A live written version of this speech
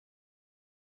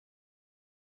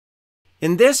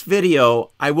In this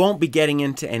video, I won't be getting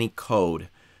into any code,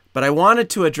 but I wanted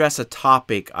to address a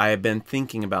topic I have been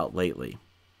thinking about lately.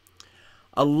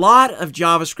 A lot of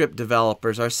JavaScript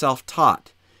developers are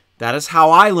self-taught. That is how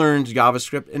I learned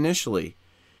JavaScript initially.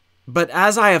 But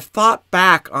as I have thought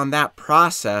back on that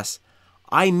process,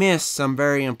 I missed some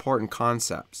very important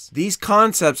concepts. These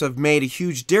concepts have made a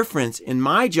huge difference in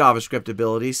my JavaScript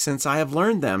abilities since I have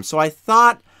learned them. So I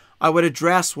thought I would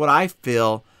address what I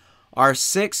feel are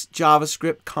 6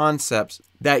 JavaScript concepts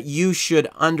that you should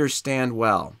understand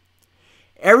well.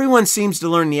 Everyone seems to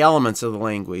learn the elements of the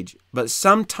language, but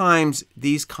sometimes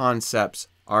these concepts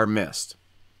are missed.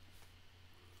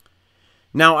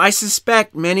 Now, I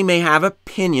suspect many may have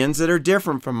opinions that are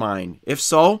different from mine. If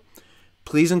so,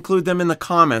 please include them in the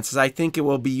comments, as I think it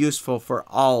will be useful for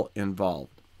all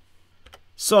involved.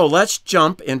 So let's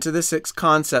jump into the 6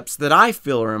 concepts that I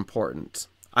feel are important.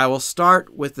 I will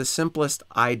start with the simplest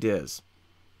ideas.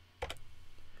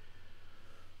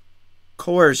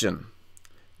 Coercion.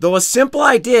 Though a simple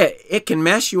idea, it can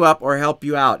mess you up or help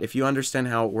you out if you understand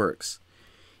how it works.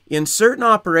 In certain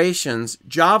operations,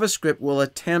 JavaScript will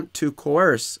attempt to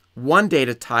coerce one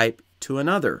data type to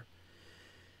another.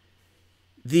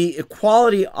 The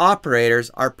equality operators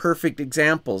are perfect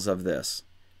examples of this.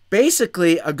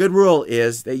 Basically, a good rule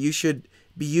is that you should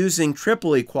be using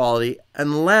triple equality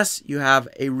unless you have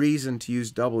a reason to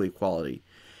use double equality.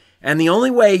 And the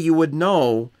only way you would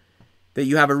know that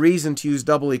you have a reason to use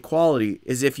double equality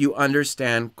is if you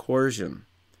understand coercion.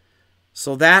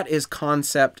 So that is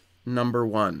concept number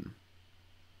 1.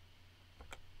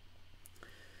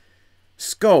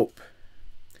 Scope.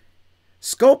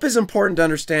 Scope is important to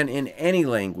understand in any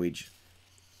language,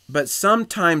 but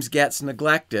sometimes gets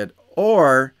neglected,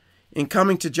 or in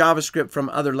coming to JavaScript from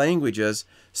other languages,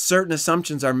 certain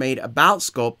assumptions are made about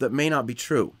scope that may not be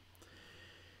true.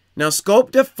 Now,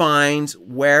 scope defines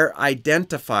where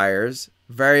identifiers,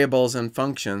 variables, and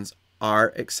functions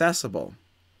are accessible.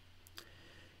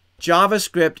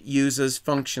 JavaScript uses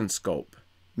function scope,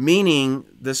 meaning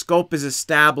the scope is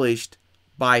established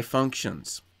by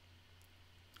functions.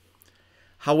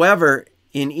 However,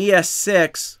 in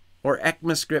ES6 or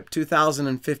ECMAScript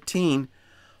 2015,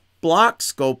 block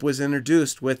scope was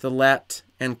introduced with the let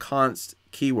and const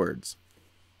keywords.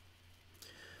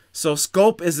 So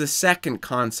scope is the second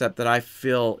concept that I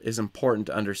feel is important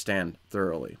to understand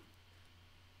thoroughly.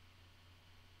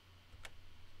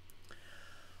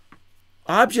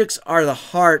 Objects are the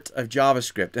heart of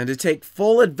JavaScript, and to take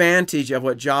full advantage of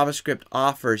what JavaScript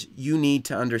offers, you need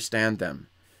to understand them.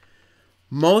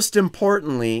 Most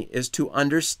importantly is to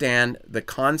understand the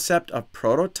concept of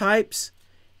prototypes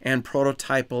and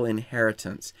prototypal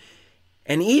inheritance.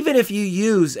 And even if you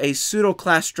use a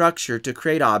pseudo-class structure to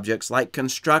create objects like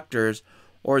constructors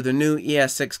or the new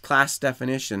ES6 class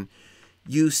definition,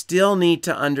 you still need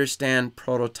to understand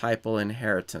prototypal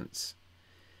inheritance.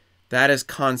 That is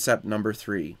concept number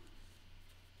 3.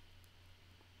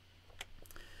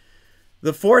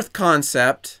 The fourth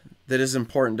concept that is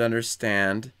important to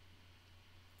understand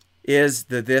is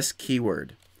the this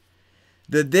keyword.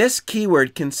 The this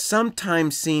keyword can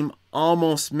sometimes seem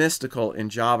almost mystical in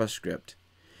JavaScript.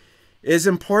 It is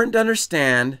important to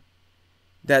understand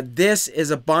that this is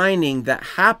a binding that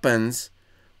happens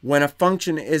when a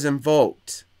function is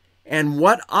invoked. And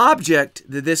what object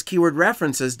that this keyword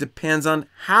references depends on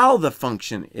how the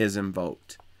function is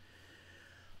invoked.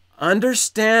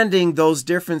 Understanding those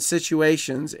different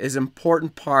situations is an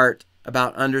important part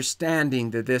about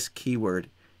understanding the this keyword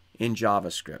in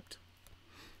JavaScript.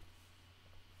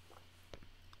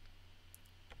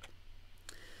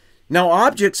 Now,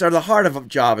 objects are the heart of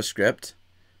JavaScript,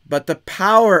 but the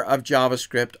power of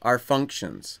JavaScript are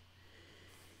functions.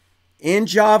 In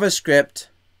JavaScript,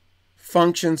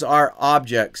 functions are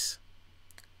objects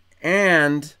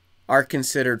and are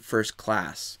considered first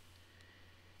class.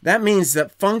 That means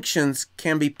that functions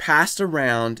can be passed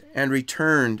around and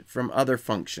returned from other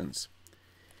functions.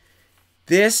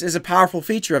 This is a powerful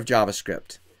feature of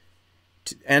JavaScript.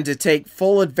 And to take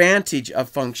full advantage of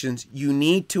functions, you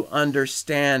need to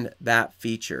understand that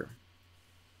feature.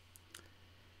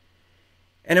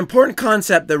 An important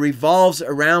concept that revolves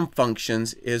around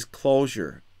functions is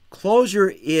closure.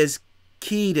 Closure is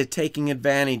key to taking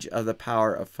advantage of the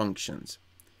power of functions.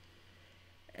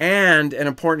 And an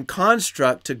important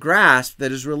construct to grasp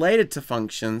that is related to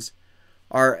functions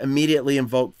are immediately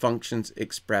invoked functions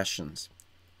expressions.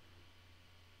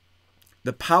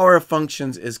 The power of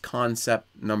functions is concept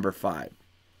number 5.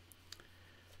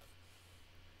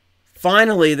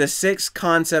 Finally, the 6th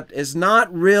concept is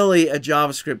not really a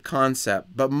JavaScript concept,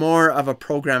 but more of a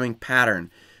programming pattern.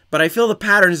 But I feel the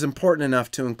pattern is important enough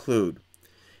to include.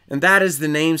 and that is the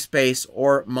namespace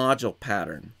or module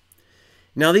pattern.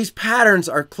 Now, these patterns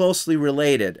are closely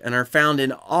related and are found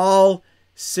in all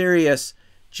serious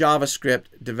JavaScript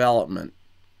development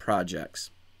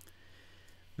projects.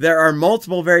 There are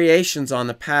multiple variations on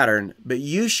the pattern, but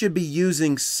you should be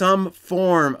using some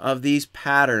form of these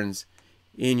patterns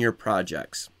in your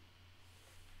projects.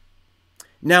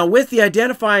 Now, with the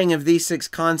identifying of these 6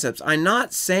 concepts, I'm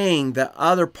not saying that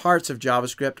other parts of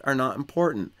JavaScript are not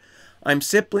important. I'm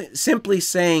simply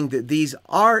saying that these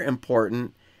are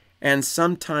important and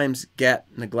sometimes get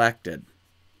neglected.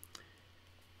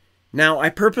 Now, I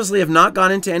purposely have not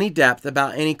gone into any depth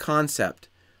about any concept.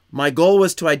 My goal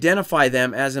was to identify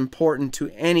them as important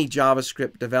to any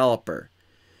JavaScript developer.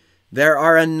 There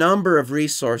are a number of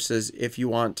resources if you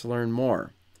want to learn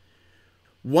more.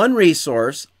 One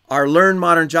resource, our Learn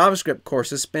Modern JavaScript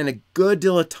courses, spend a good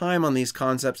deal of time on these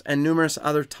concepts and numerous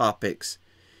other topics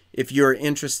if you're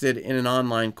interested in an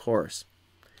online course.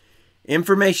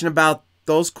 Information about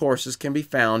those courses can be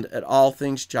found at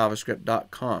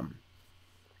allthingsjavascript.com.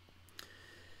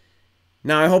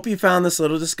 Now, I hope you found this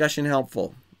little discussion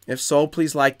helpful. If so,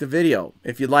 please like the video.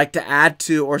 If you'd like to add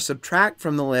to or subtract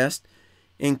from the list,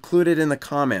 include it in the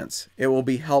comments. It will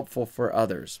be helpful for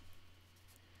others.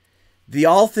 The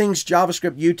All Things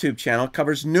JavaScript YouTube channel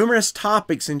covers numerous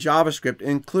topics in JavaScript,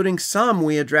 including some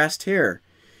we addressed here.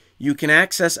 You can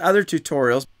access other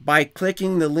tutorials by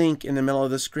clicking the link in the middle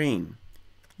of the screen.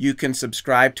 You can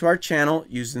subscribe to our channel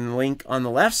using the link on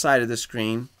the left side of the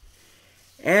screen.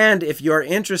 And if you are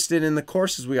interested in the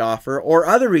courses we offer or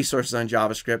other resources on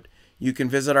JavaScript, you can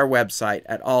visit our website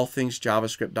at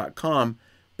allthingsjavascript.com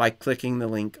by clicking the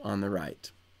link on the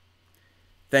right.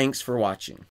 Thanks for watching.